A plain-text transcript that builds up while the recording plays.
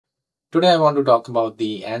Today I want to talk about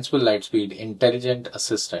the Ansible Lightspeed Intelligent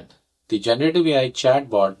Assistant, the generative AI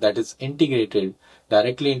chatbot that is integrated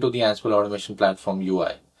directly into the Ansible Automation Platform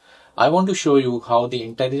UI. I want to show you how the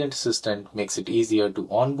Intelligent Assistant makes it easier to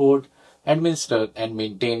onboard, administer, and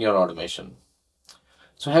maintain your automation.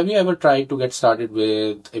 So have you ever tried to get started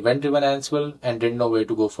with event-driven Ansible and didn't know where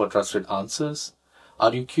to go for trusted answers?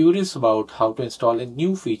 Are you curious about how to install a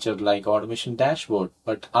new feature like Automation Dashboard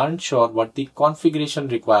but aren't sure what the configuration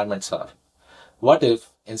requirements are? What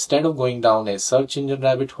if, instead of going down a search engine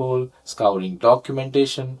rabbit hole, scouring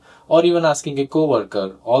documentation, or even asking a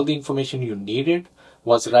coworker, all the information you needed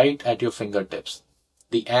was right at your fingertips?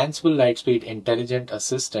 The Ansible Lightspeed Intelligent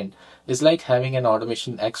Assistant is like having an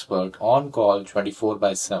automation expert on call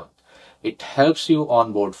 24/7. It helps you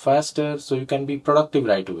onboard faster so you can be productive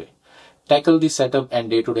right away. Tackle the setup and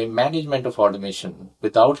day-to-day management of automation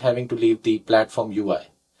without having to leave the platform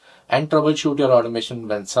UI, and troubleshoot your automation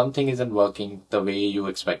when something isn't working the way you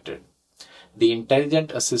expected. The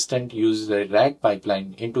Intelligent Assistant uses a RAG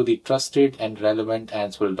pipeline into the trusted and relevant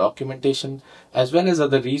Ansible documentation as well as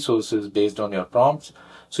other resources based on your prompts,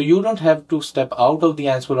 so you don't have to step out of the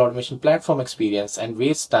Ansible Automation Platform experience and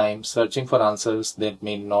waste time searching for answers that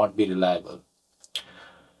may not be reliable.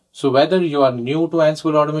 So whether you are new to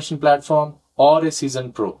Ansible Automation Platform or a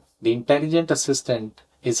seasoned pro, the Intelligent Assistant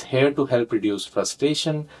is here to help reduce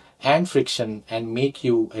frustration and friction and make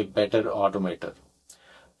you a better automator.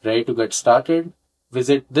 Ready to get started?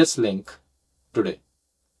 Visit this link today.